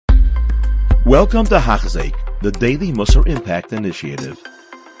Welcome to Hachzik, the Daily Musar Impact Initiative.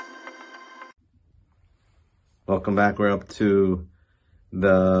 Welcome back. We're up to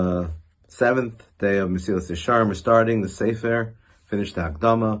the 7th day of Mesilas Yesharim. We're starting the Sefer, finished the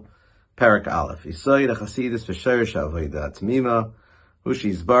Hakdama, Parak Aleph. Yisoid HaChasidus v'Sherish HaAvodah Tmima,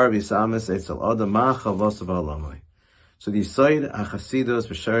 Hushi Yisbar v'Yisames Eitzel Adam Ma'achav Vosav Ha'olamai. So the Yisoid HaChasidus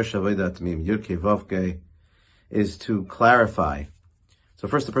v'Sherish HaAvodah Tmim, Yud-Kei Vav-Kei, is to clarify. So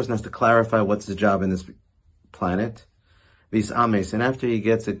first the person has to clarify what's his job in this planet. V'Yisames, and after he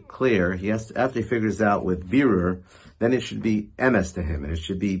gets it clear, after he figures out with birur, then it should be emes to him, and it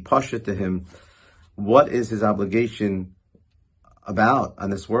should be pasha to him. What is his obligation about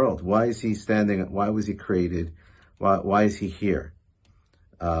on this world? Why is he standing? Why was he created? Why is he here?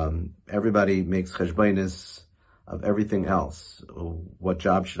 Everybody makes cheshbonos of everything else. What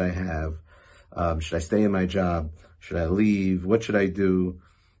job should I have? Should I stay in my job? Should I leave? What should I do?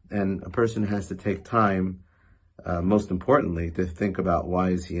 And a person has to take time, most importantly, to think about why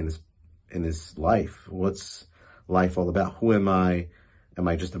is he in this life? What's life all about? Who am I? Am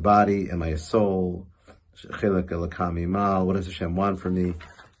I just a body? Am I a soul? What does Hashem want from me?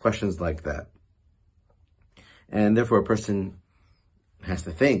 Questions like that. And therefore a person has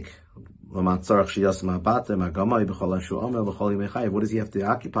to think. What does he have to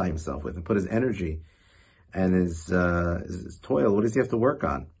occupy himself with and put his energy and his toil? What does he have to work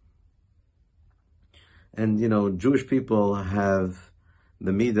on? And Jewish people have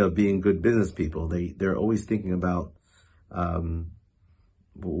the midah of being good business people. They're always thinking about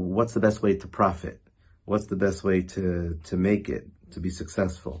what's the best way to profit, what's the best way to make it, to be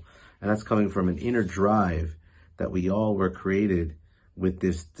successful. And that's coming from an inner drive that we all were created with,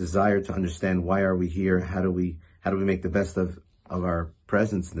 this desire to understand why are we here, how do we make the best of our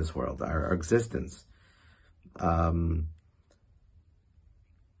presence in this world, our existence. Don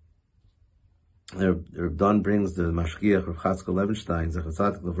brings the Mashgiach of Chatzkel Levenstein,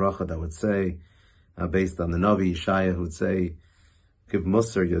 Zechatzadik Levracha, that would say, based on the Navi Yeshaya, who would say, "Give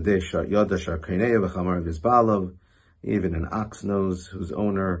Musar Yoda Sharkeinei v'Chamar Vizbalov." Even an ox knows whose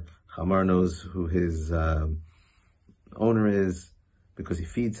owner, Chamar knows who his owner is, because he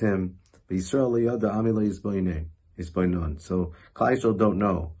feeds him. But Yisrael Yoda Amila Yisboinon. So Klal Yisrael don't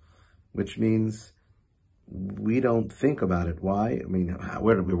know, which means we don't think about it. Why? I mean,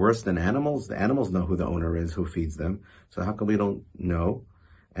 we're worse than animals. The animals know who the owner is, who feeds them. So how come we don't know?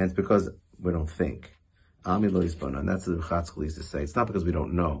 And it's because we don't think. And that's what the Chatzkel used to say. It's not because we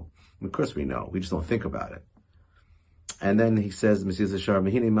don't know. Of course we know. We just don't think about it. And then he says, Mesilas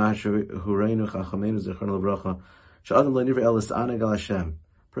Yesharim,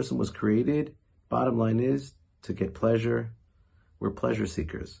 person was created, bottom line is, to get pleasure. We're pleasure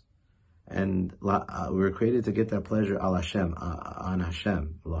seekers. And we were created to get that pleasure al Hashem, on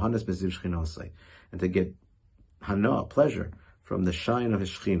Hashem, and to get hana, pleasure, from the shine of His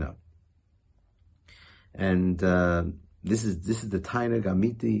Shechina. And this is the tainug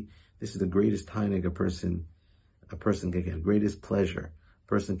amiti. This is the greatest tainug a person can get. Greatest pleasure a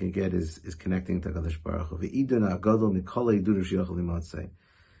person can get is connecting to Kadosh Baruch Hu.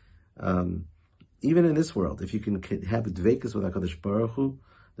 Even in this world, if you can have dveikus with Hakadosh Baruch Hu,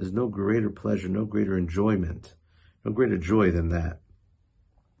 there's no greater pleasure, no greater enjoyment, no greater joy than that.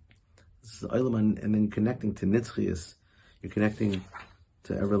 This is and then connecting to Nitzchias, you're connecting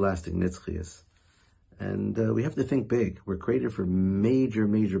to everlasting Nitzchias. And we have to think big. We're created for major,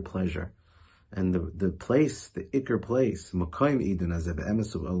 major pleasure. And the place, the Iker place, Mokoim Eden as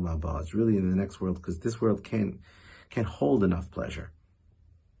Emes of Olam Haba, is really in the next world, because this world can't hold enough pleasure.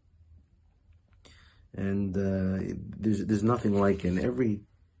 And there's nothing like it.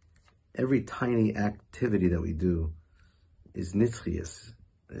 Every tiny activity that we do is nitzchias,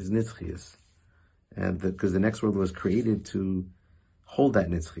 and because the next world was created to hold that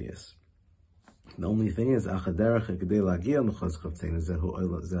nitzchias. The only thing is,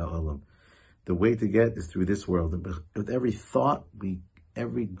 the way to get is through this world. With every thought,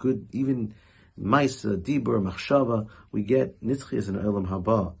 every good, even maisa, dibur, machshava, we get nitzchias in olam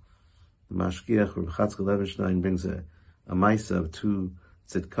haba. The Mashgiach Reb Chatzkel Levenstein brings a maisa of two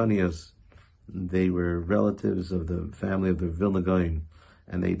tzidkanios. They were relatives of the family of the Vilna Gaon,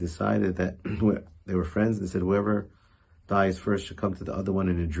 and they decided that they were friends, and said whoever dies first should come to the other one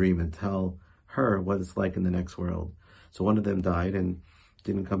in a dream and tell her what it's like in the next world. So one of them died and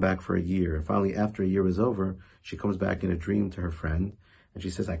didn't come back for a year. And finally, after a year was over, she comes back in a dream to her friend, and she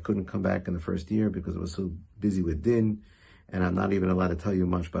says, "I couldn't come back in the first year because I was so busy with din, and I'm not even allowed to tell you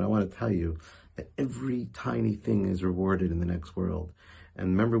much, but I want to tell you that every tiny thing is rewarded in the next world."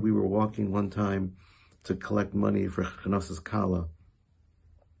 And remember, we were walking one time to collect money for Chanas's Kala,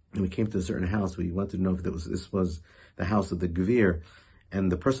 and we came to a certain house. We wanted to know if this was the house of the Gvir,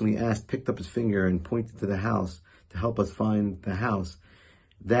 and the person we asked picked up his finger and pointed to the house to help us find the house.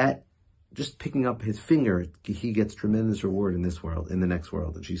 That, just picking up his finger, he gets tremendous reward in this world, in the next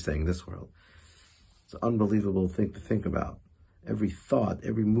world, and she's saying this world. It's an unbelievable thing to think about. Every thought,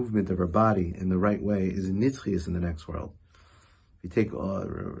 every movement of her body in the right way is nitzchias in the next world. If you take,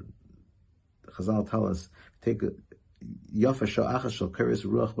 Chazal tell us, take Yafa Sha'acha Shal Keres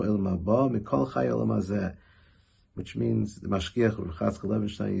Ruach Ba'elam Haba Mikol Chai Olam Hazeh, which means the Mashgiach Chatzkel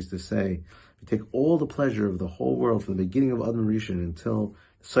Levenstein used to say, you take all the pleasure of the whole world from the beginning of Adam Rishon until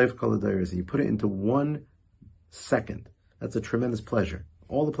Seif Kol HaDayros, and you put it into 1 second. That's a tremendous pleasure.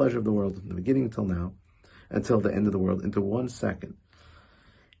 All the pleasure of the world from the beginning until now, until the end of the world, into 1 second.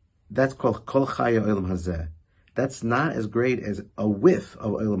 That's called Kol Chaya Olam Hazeh. That's not as great as a whiff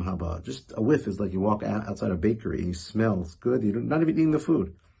of Olam Haba. Just a whiff is like you walk outside a bakery and you smell, it's good, you're not even eating the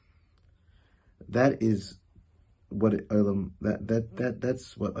food. That is what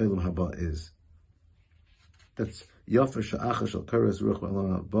that's what Olam Haba is. That's Yafa Sha'acha Shal Keres Ruach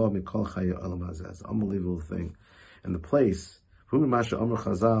Ba'elam Haba Mikol Chaya Olam Hazeh. It's an unbelievable thing. And the place, this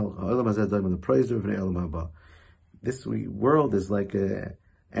world is like an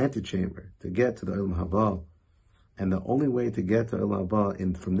antechamber to get to the Olam Haba. And the only way to get to Olam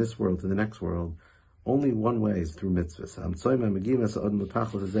Haba from this world to the next world, only one way is through mitzvahs.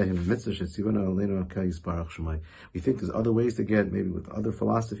 We think there's other ways to get, maybe with other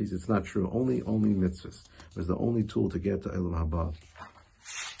philosophies. It's not true. Only mitzvahs was the only tool to get to Olam Haba.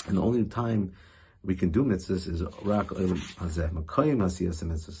 And the only time we can do mitzvahs is Rak Olam Hazeh. Makayim Hasiyas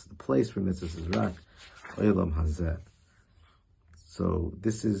mitzvahs. The place for mitzvahs is Rak Olam Hazeh. So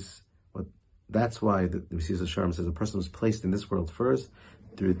that's why the Mesilas Yesharim says a person was placed in this world first.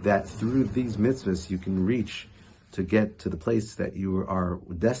 Through these mitzvahs, you can reach to get to the place that you are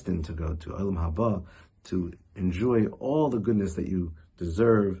destined to go to, Olam Haba, to enjoy all the goodness that you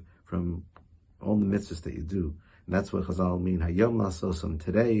deserve from all the mitzvahs that you do. And that's what Chazal mean. Hayom Lasosam.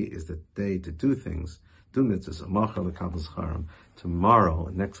 Today is the day to do things, do mitzvahs. Machar lekabel scharam. Tomorrow,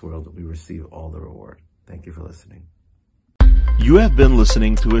 next world, we receive all the reward. Thank you for listening. You have been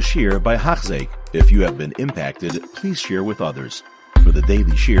listening to a shir by Hachzeik. If you have been impacted, please share with others. For the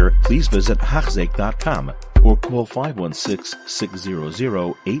daily shir, please visit Hachzeik.com or call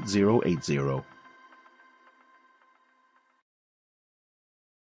 516-600-8080.